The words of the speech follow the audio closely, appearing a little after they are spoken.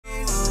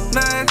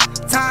time.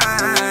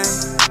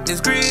 It's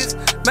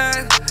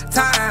Christmas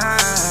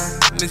time.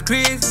 It's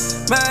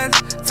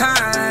Christmas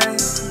time.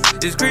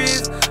 It's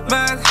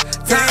Christmas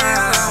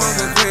time.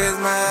 It's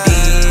Christmas.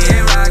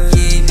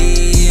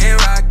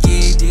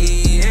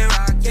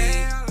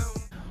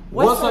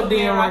 What's up,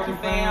 D and Rocky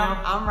fam?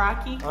 I'm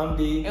Rocky. I'm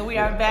D. And we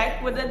are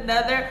back with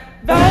another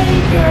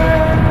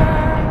banger.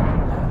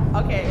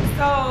 Okay,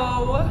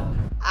 so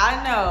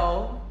I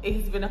know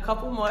it's been a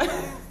couple months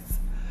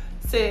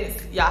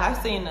since y'all have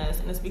seen us,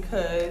 and it's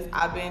because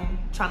I've been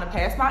trying to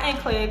pass my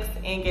NCLEX,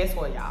 and guess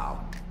what, y'all?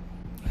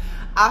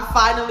 I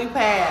finally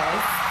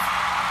passed.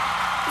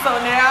 So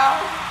now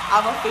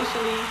I'm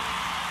officially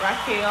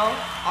Raquel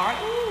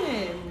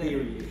RN.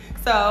 Period.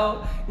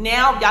 So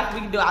now we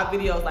can do our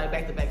videos like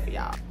back to back for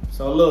y'all.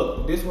 So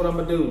look, this is what I'm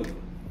gonna do.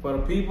 For the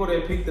people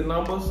that pick the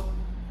numbers,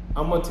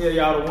 I'm gonna tell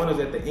y'all the winners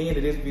at the end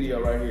of this video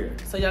right here.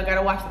 So y'all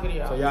gotta watch the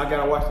video. So y'all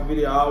gotta watch the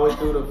video all the way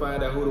through to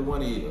find out who the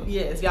winner is.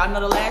 Yes, y'all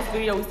know the last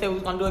video we said we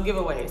was gonna do a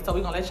giveaway. So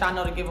we're gonna let y'all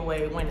know the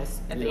giveaway winners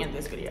at the end of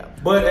this video.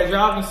 But as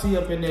y'all can see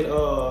up in that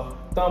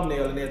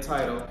thumbnail and that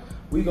title,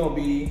 we gonna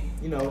be,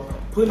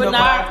 putting up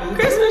our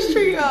Christmas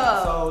tree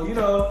up. So,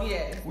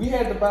 yes. We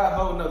had to buy a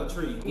whole nother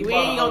tree. We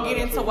ain't gonna get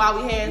into why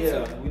we had to.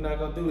 Yeah, we're not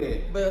gonna do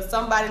that. But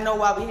somebody know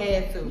why we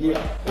had to.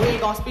 Yeah. We ain't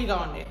gonna speak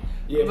on it.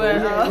 Yeah,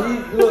 but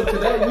look,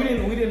 today we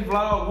didn't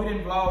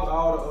vlog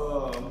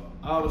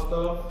all the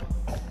stuff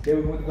that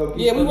we went to go get.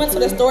 Yeah, we went to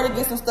the store to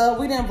get some stuff.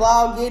 We didn't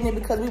vlog getting it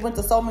because we went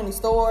to so many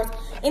stores.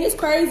 And it's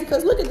crazy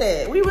because look at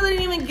that. We really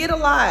didn't even get a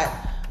lot.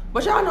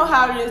 But y'all know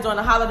how it is during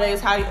the holidays,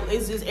 how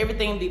it's just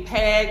everything be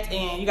packed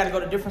and you gotta go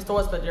to different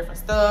stores for different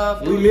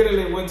stuff. We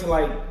literally went to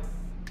like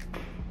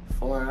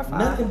 4 or 5.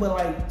 nothing but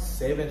like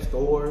 7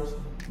 stores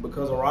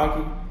because of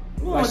Rocky.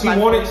 Yeah,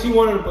 Like she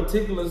wanted a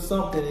particular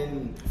something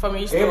in from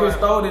each every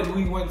store. store that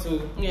we went to.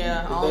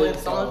 Yeah, only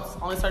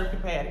certain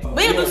people had it.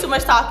 We didn't do too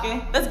much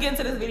talking. Let's get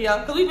into this video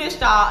because we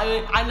missed y'all.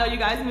 And I know you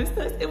guys missed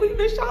us, and we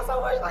missed y'all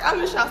so much. Like I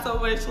missed y'all so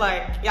much.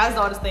 Like y'all just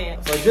don't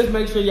understand. So just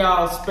make sure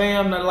y'all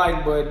spam the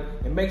like button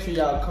and make sure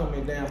y'all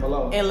comment down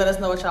below And let us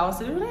know what y'all want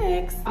to do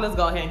next. Let's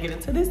go ahead and get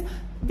into this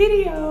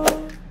video.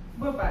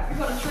 We're back. We're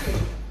gonna tree.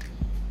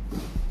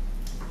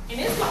 And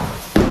it's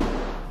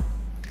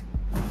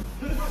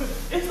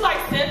like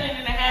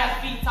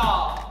 7.5 feet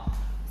tall.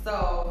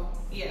 So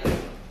yeah,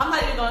 I'm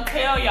not even gonna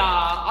tell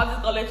y'all. I'm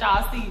just gonna let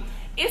y'all see.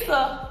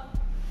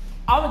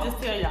 I'm gonna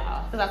just tell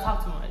y'all because I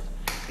talk too much.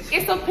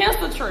 It's a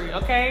pencil tree,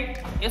 okay?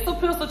 It's a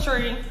pencil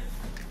tree.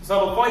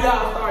 So before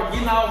y'all start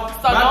getting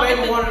off, my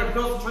baby wanted a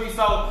pencil tree,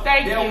 so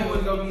thank then you. we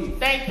wouldn't go get it.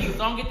 Thank you. So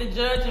don't get to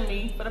judging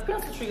me for the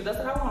pencil tree. That's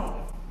what I want.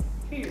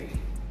 Period.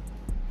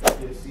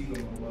 Yeah, see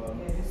them.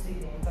 Yeah, just see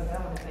them because I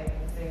want to take it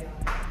instead.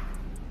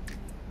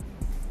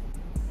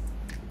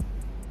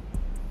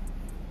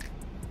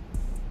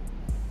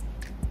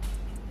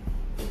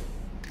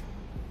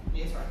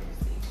 Yes, right here.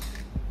 See.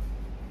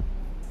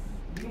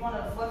 Do you want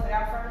to fluff it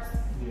out first?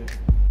 Yeah.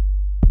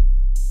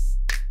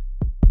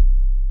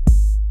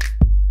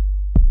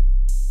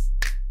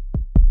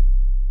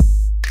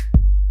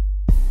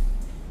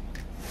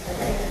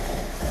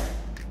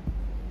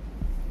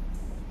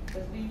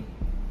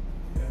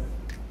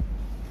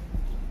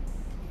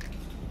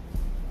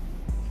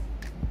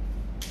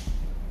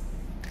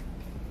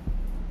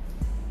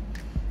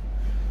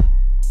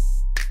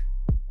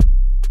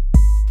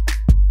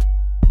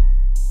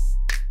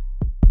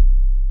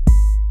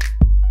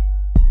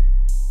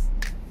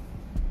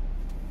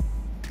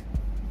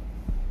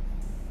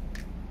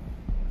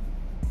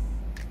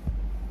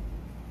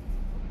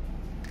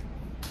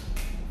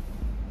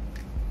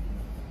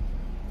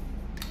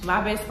 My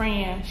best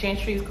friend, she ain't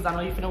trees because I know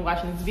you finna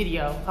watching this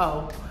video.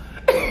 Oh.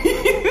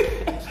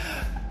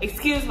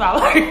 Excuse my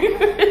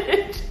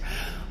language.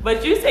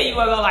 But you say you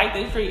wanna go like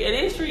this tree, and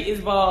this tree is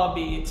bald,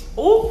 bitch.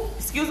 Ooh,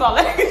 excuse my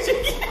language.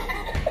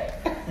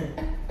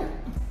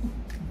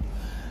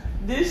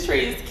 This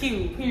tree is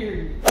cute,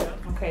 period.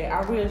 Okay,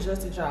 I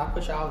readjusted y'all,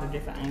 put y'all at a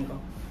different angle.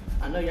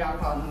 I know y'all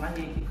probably my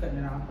head keep cutting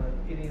it off, but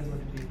it is what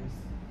it is.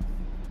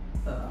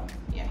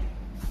 Yeah.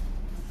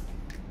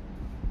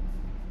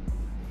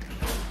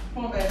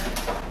 Come on, baby.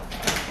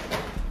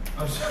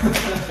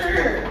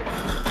 Sure.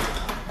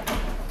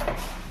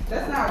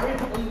 That's not real.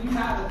 You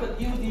have to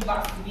use these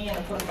boxes again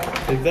and put them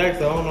back.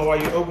 Exactly. I don't know why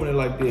you open it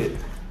like that.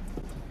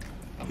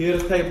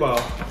 Here's the tape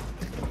off.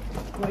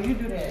 Well, you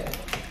do that.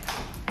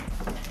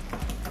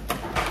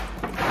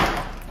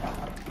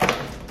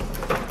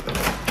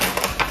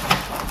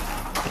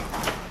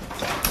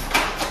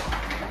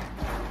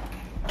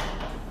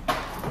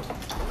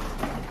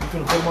 You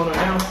gonna put them on there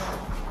now?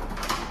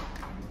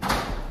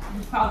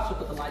 You probably should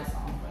put the lights on.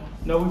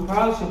 No, we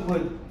probably should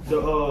put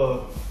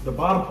the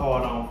bottom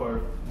part on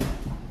first.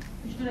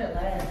 You should do that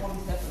last 40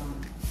 seconds on.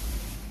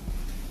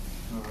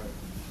 All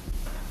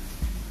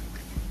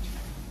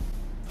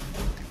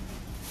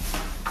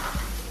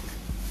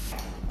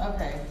right.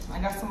 Okay, I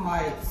got some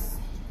lights.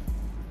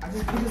 We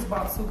just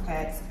bought 2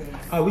 packs.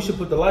 Oh, we should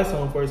put the lights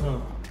on first, huh?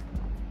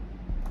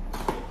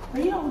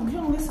 But you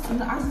don't listen to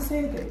me. I just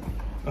said that.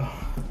 Oh,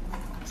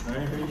 I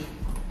ain't hear you.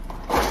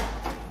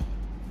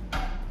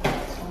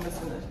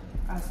 in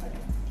the second.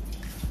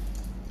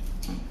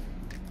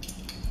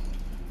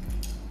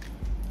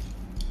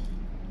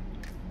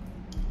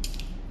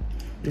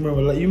 You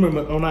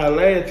remember on our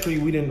last tree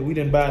we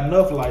didn't buy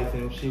enough lights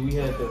and shit. We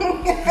had to.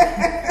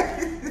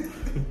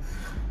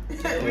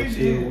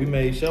 We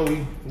made sure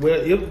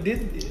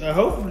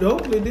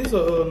hopefully this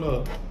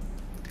enough.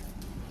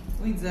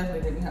 We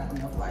definitely didn't have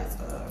enough lights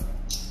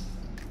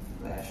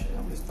last year.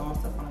 I'm just throwing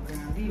stuff on the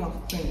ground. You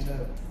gonna clean it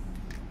up?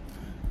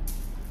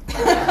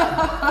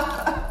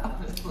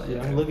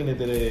 Yeah, I'm looking at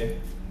that ass.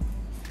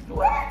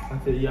 What? I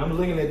said, yeah, I'm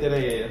looking at that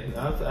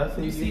ass. I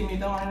see You see me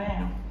throwing it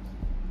down.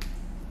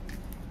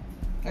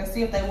 Let's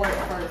see if they work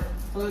first.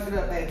 Plug it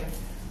up, baby.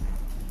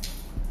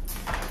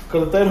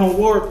 Cause if they don't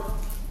work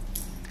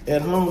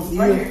at home,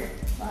 Right here.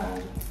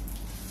 Fine.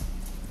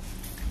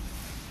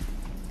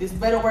 This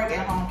better work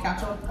at home.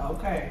 Count your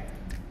okay.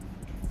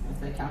 If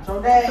they count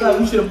your days. I feel like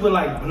we should have put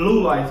like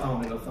blue lights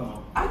on it or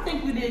something. I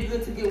think we did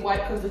good to get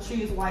white because the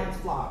tree is white and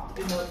flocked.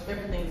 You know,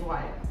 everything's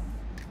white.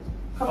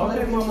 Come on, Okay,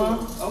 let's get mama.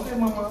 to it. Okay,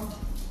 mama.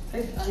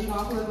 Hey, you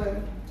gonna put it,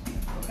 baby?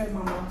 Okay,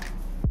 mama.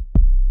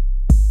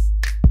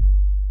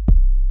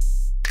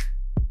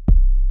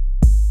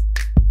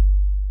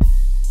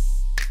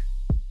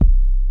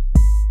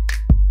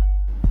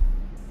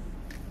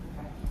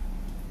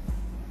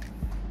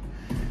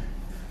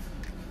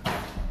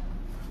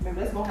 Maybe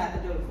that's gonna have to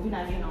do it. We're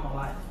not getting on my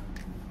life.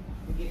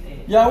 We get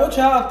that. Y'all, what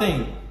y'all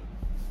think?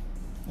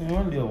 Man,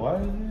 I'm little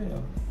white as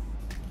hell.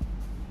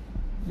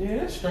 Yeah,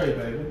 that's straight,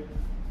 baby.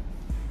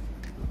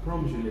 I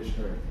promise you that's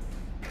straight.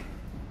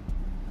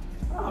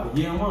 Oh,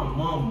 yeah, my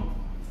mama.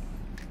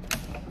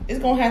 It's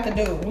gonna have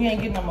to do. We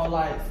ain't getting no more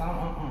lights.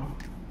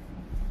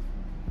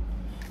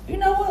 You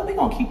know what? We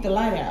gonna keep the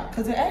light out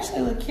because it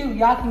actually look cute.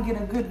 Y'all can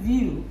get a good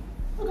view.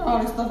 Look at all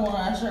this stuff on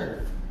our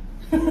shirt.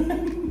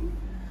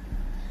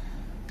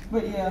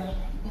 But yeah,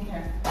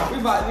 okay. We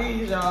bought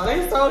these, y'all.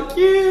 They so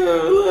cute.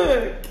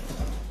 Look.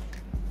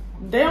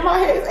 Damn, my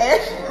head's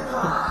ashy.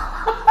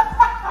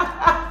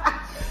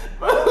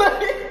 But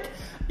like,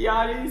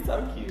 y'all, these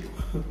so cute.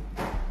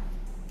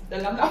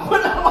 Then I'm not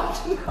putting out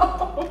watching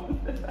on.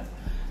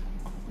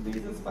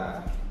 These is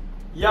fine.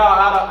 Y'all,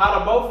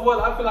 out of both of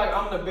us, I feel like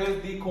I'm the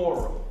best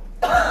decorer.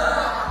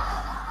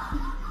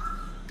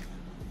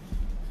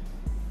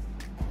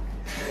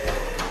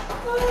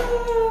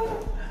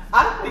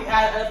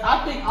 I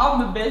think I'm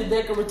the best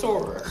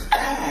decorator.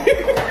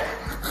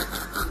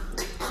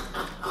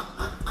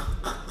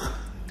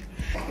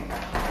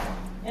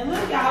 And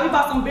look, y'all, we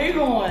bought some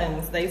bigger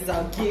ones. They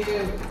so cute.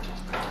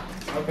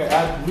 Okay,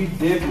 we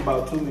definitely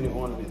bought too many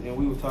ornaments, and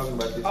we were talking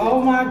about this. Oh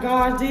my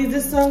gosh, these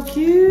are so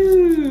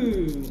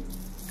cute.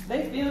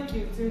 They feel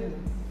cute too.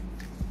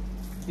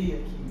 Feel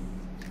cute.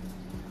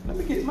 Let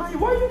me get mine.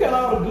 Why you got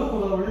all the good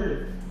ones over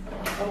here?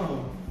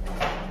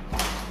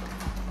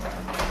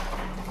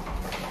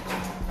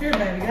 Here,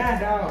 baby, got a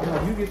dog. No,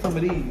 you get some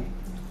of these.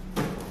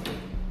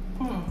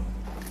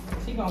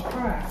 She gonna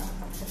cry.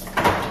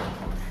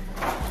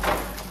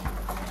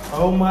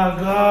 Oh my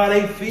God,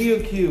 they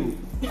feel cute.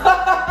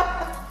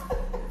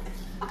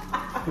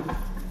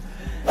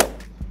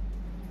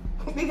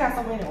 We got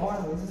so many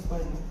ornaments. It's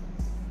funny.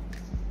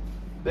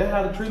 That's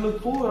how the tree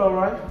looks forward, all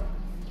right.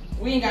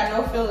 We ain't got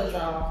no fillers,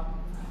 y'all.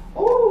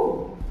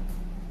 Ooh.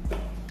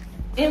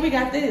 And we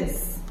got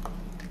this.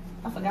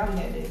 I forgot we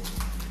had this.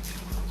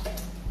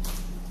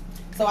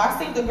 So I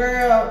seen the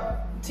girl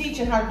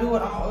teaching how to do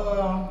it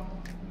on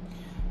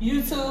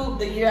YouTube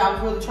the year I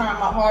was really trying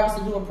my hardest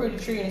to do a pretty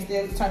tree and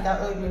instead it turned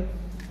out ugly.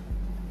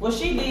 What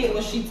she did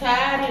was she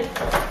tied it,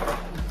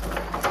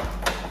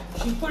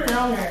 she put it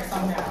on there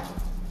somehow.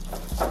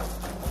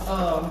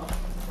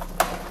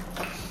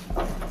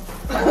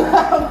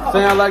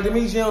 Sound like to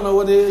me, she don't know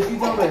what it is. She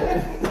know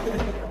that.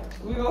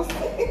 We gonna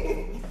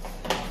see.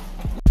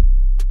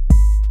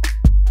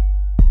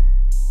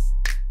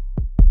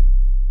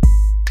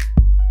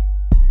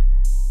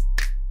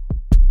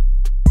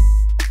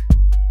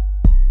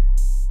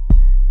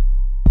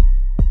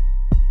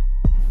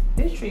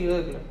 This tree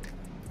ugly.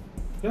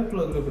 Let's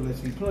plug it up and let's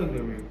see. Plug it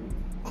up real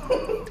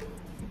quick.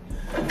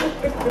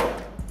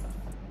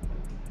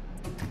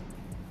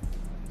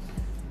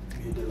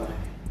 Get the light.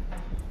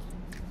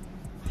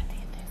 I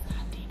did this.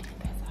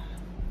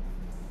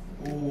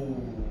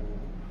 Ooh.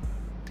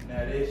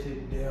 Now that shit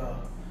there.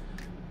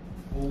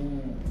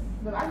 Ooh.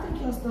 But I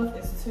think your stuff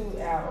is too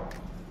out.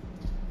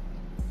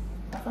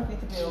 I think it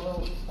could be a little,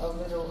 this.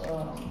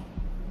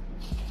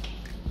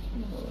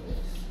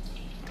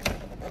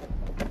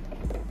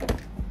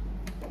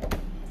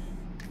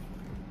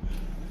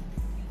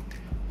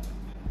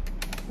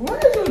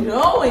 What are you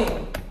doing?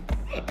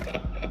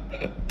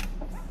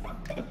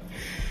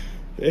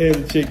 They had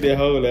to check that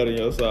hole out of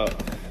your sock.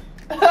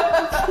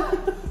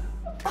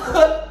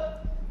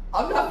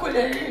 I'm not putting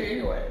that in here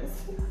anyways.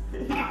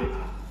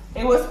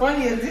 And what's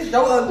funny is this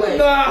your ugly.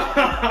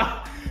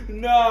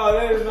 No,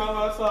 that is not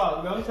my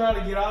sock. Don't try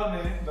to get off,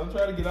 man. Don't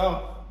try to get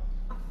off.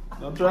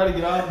 Don't try to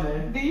get off,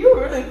 man. Do you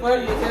really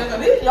funny yourself?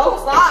 This is your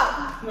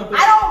sock. I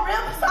don't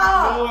rip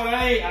socks. No, it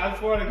ain't. I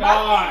swear to My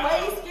God.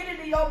 feet way skinnier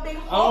than your big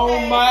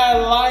On my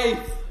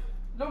life.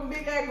 Them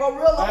big ass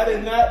gorilla. I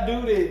did not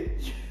do that.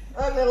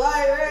 Ugly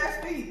liar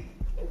ass feet.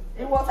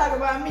 You won't talk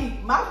about me.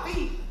 My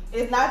feet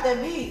is not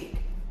that big.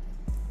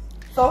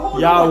 So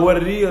who? Y'all, what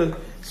it is?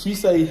 She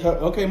say,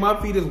 okay,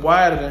 my feet is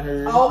wider than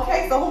hers.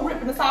 Okay, so who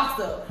ripping the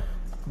socks up?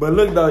 But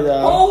look though,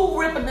 y'all. Who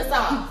ripping the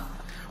socks?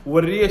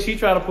 What it is, she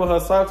try to put her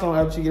socks on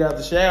after she get out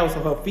the shower so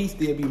her feet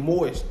still be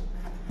moist.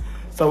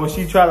 So when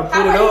she try to put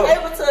it How up. are you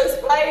able to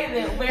explain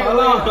it very Hold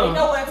well? on. You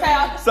know what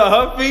town? So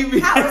her feet be.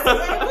 How is she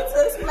able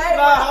to explain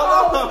Nah,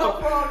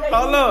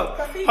 hold on.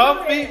 Her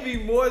feet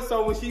be moist,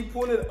 so when she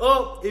pull it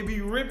up, it be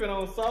ripping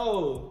on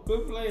soul.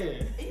 Quit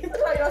playing. You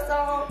put on your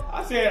song.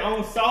 I said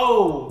on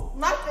soul.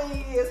 My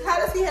thing is, how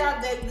does he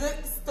have that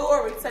good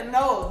story to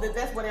know that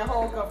that's where that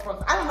hole come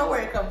from? I don't know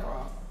where it come from.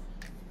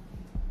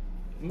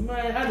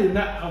 Man, I did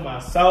not, on my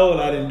soul,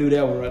 I didn't do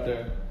that one right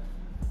there.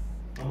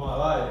 On my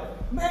life.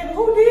 Man,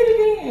 who did it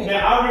then?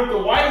 Now, I ripped the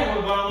white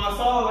one, but on my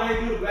soul, I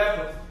ain't do the black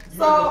one.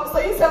 So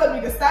you telling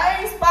me the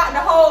same spot the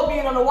hole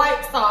being on the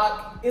white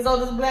sock is on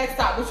this black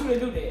sock, but you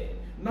didn't do that?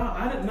 No,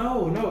 I didn't,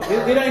 no.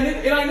 It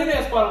ain't in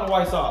that spot on the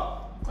white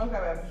sock. Okay,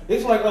 baby.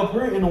 It's like up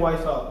here in the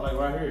white sock, like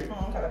right here.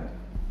 Okay,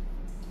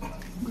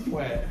 baby.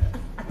 What?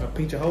 I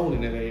pinch a hole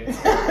in that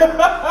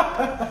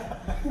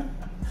ass.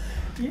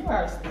 You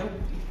are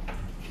stupid.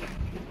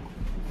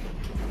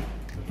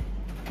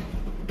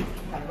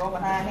 I go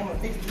behind him and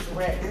fix this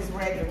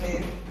regular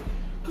mess.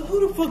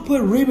 Who the fuck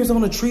put ribbons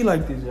on a tree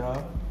like this,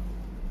 y'all?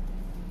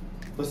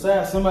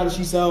 Besides somebody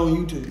she saw on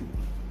YouTube.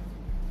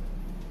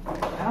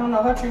 I don't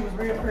know, her tree was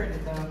real pretty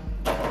though.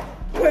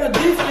 Well,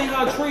 this ain't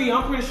her tree.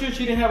 I'm pretty sure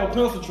she didn't have a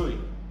pencil tree.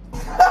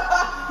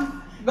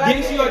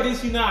 Did she or did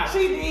she not?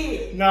 She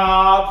did.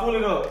 Nah, pull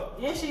it up.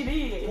 Yes, she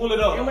did. Pull it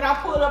up. And when I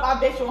pull it up, I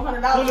bet you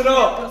 $100. Pull it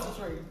up. Pencil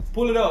tree.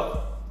 Pull it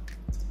up.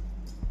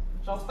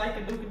 So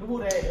stinking dookie who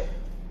that is.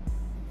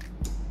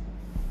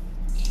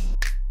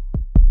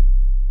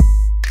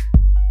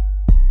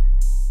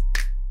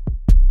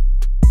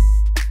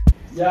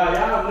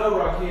 Y'all know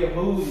Raquel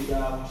bougie,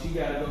 y'all, when she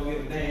gotta go get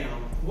a damn.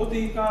 What do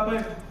you call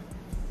baby?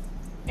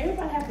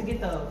 Everybody have to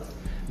get those.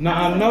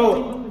 Nah, I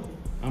know.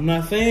 I'm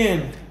not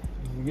saying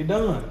you get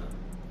done.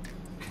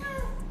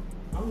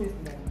 I'm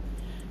listening, baby.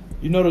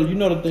 You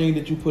know the thing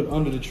that you put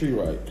under the tree,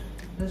 right?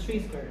 The tree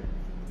skirt.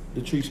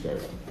 The tree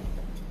skirt.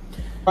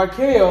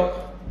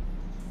 Raquel,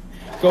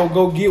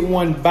 go get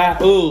one by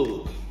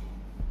UGG.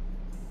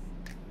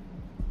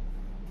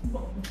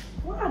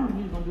 Why are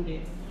you gonna do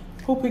that?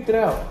 Who picked it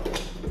out?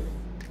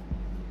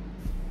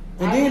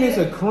 And then it's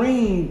a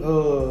cream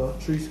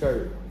tree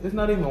skirt. It's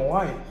not even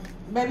white.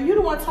 Baby, you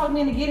the one talking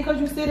me into getting it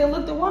because you said it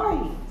looked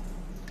white.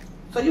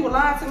 So you were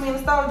lying to me in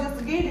the store just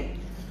to get it?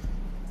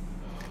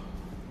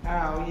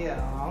 Oh,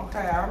 yeah. Okay,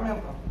 I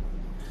remember.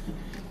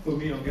 Put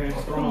me on Game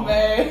of Thrones.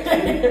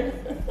 Man.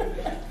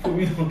 Put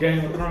me on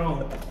Game of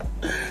Thrones.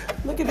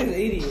 Look at this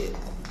idiot.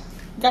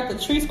 Got the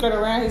tree skirt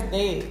around his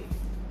neck.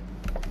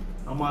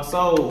 On my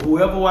soul,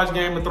 whoever watched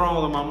Game of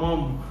Thrones and my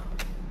mom,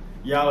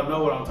 y'all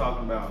know what I'm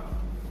talking about.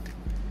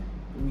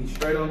 Put me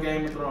straight on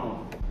Game of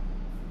Thrones.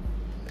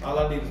 All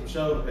I need is some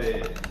shoulder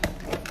pads.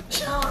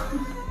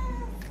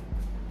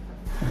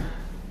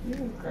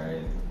 You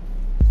crazy.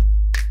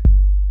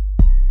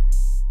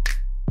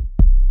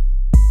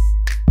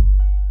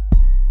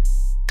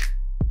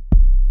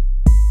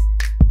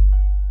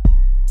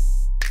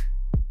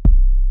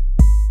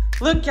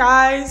 Look,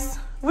 guys,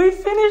 we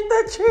finished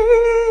the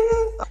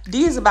tree.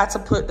 Dee is about to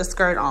put the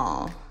skirt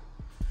on.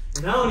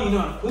 And I don't even know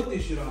how to put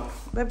this shit on.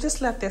 Babe,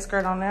 just left that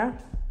skirt on there.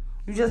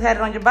 You just had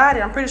it on your body.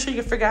 I'm pretty sure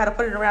you can figure out how to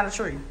put it around the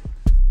tree.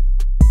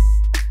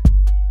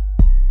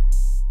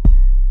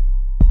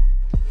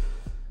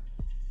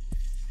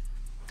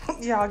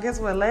 Y'all, guess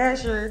what?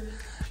 Last year,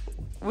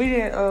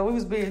 we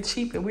was being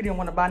cheap and we didn't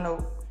want to buy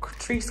no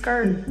tree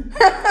skirt.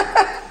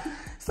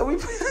 So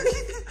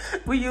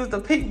we used a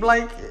pink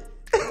blanket.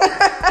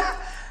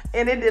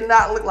 And it did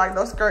not look like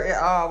no skirt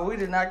at all, but we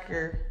did not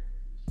care.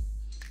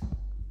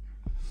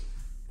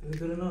 Is it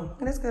good enough?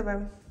 That's good,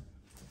 baby.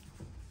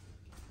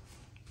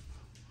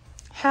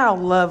 How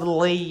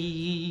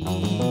lovely.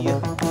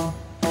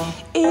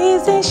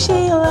 Isn't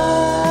she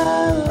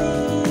lovely?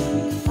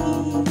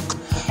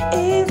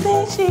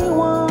 Isn't she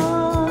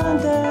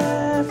wonderful?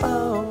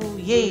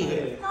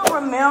 Yeah. I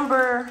don't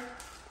remember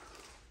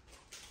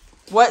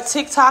what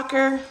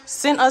TikToker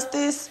sent us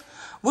this.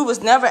 We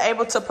was never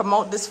able to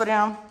promote this for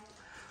them.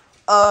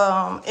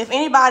 If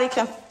anybody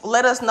can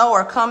let us know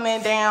or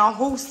comment down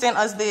who sent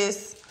us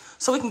this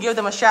so we can give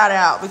them a shout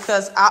out,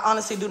 because I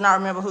honestly do not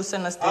remember who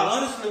sent us this. I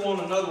honestly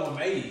want another one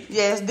made.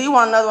 Yes, D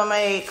want another one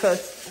made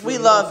because we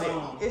love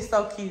it. It's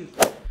so cute.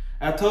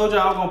 I told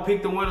y'all I was gonna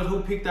pick the winners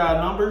who picked our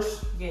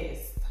numbers.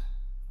 Yes.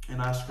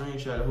 And I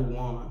screenshotted who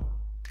won.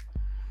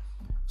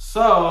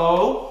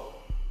 So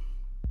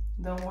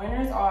The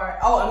winners are,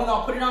 oh, and we're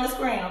gonna put it on the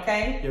screen,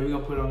 okay? yeah, we're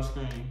gonna put it on the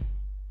screen.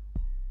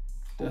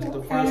 That's the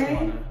Okay. first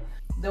one.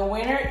 The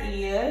winner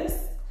is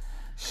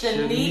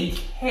Shanique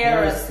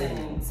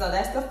Harrison. So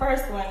that's the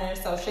first winner.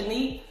 So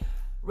Shanique,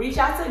 reach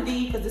out to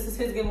D because this is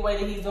his giveaway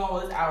that he's doing. Well,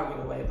 it's our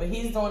giveaway, but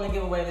he's doing the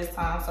giveaway this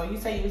time. So you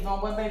say you was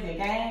doing what, baby? A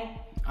game?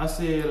 I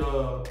said,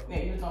 yeah,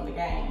 you was on the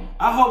game.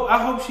 I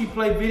hope she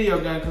played video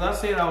game because I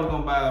said I was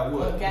gonna buy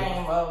what? A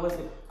game? Was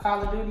it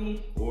Call of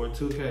Duty or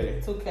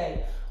 2K?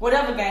 2K,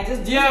 whatever game.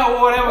 Just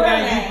or whatever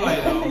game you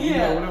play though.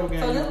 Yeah, whatever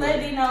game. So just let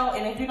D know,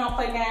 and if you don't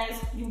play games,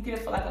 you can get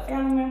it for like a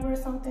family member or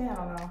something. I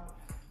don't know.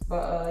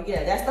 But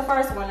yeah, that's the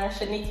first winner,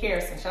 Shanique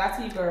Harrison. Shout out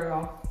to you,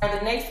 girl.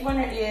 The next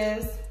winner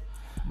is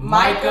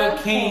Micah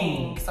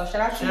King. So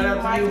shout out to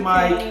you,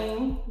 Micah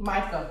King.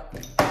 Micah.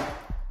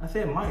 I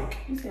said Mike.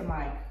 You said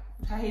Mike.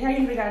 How you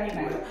really got a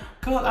nickname?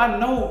 Cause I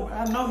know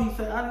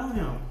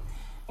him.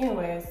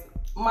 Anyways,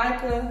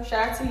 Micah,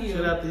 shout out to you.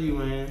 Shout out to you,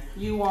 man.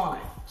 You won.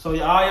 So all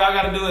y'all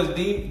gotta do is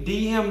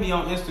DM me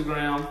on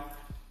Instagram.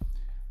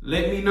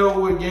 Let me know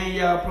what game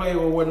y'all play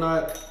or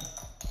whatnot.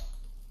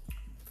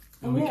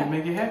 And we can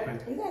make it happen.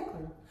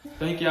 Exactly.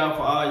 Thank y'all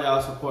for all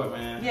y'all support,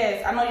 man.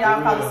 Yes, I know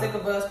y'all probably sick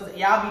of us because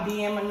y'all be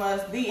DMing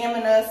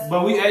us.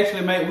 But we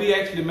actually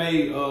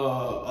made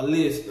a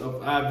list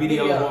of our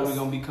videos what we're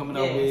gonna be coming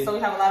up with. So we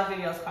have a lot of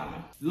videos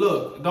coming.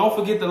 Look, don't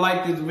forget to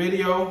like this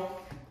video,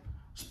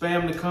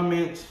 spam the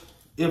comments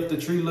if the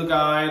tree look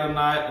alright or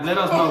not. Let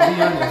us know.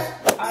 Be honest.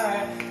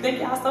 Alright. Thank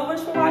y'all so much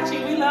for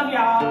watching. We love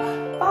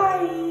y'all.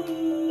 Bye.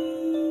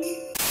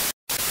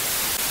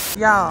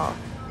 Y'all,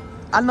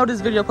 I know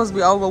this video supposed to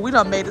be over. We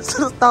done made it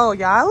to the store,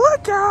 y'all.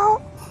 Look,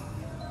 y'all.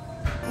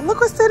 Look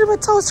what Cinnamon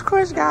Toast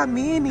Crunch got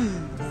mini.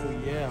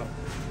 Yeah.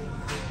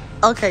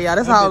 Okay, y'all.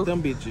 That's how.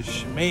 Them bitches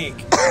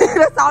schmink.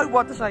 That's all we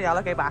want to show y'all.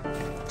 Okay, bye.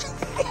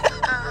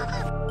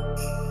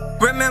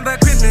 Remember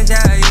Christmas,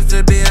 yeah, I used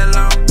to be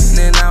alone.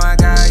 Then now I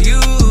got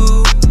you.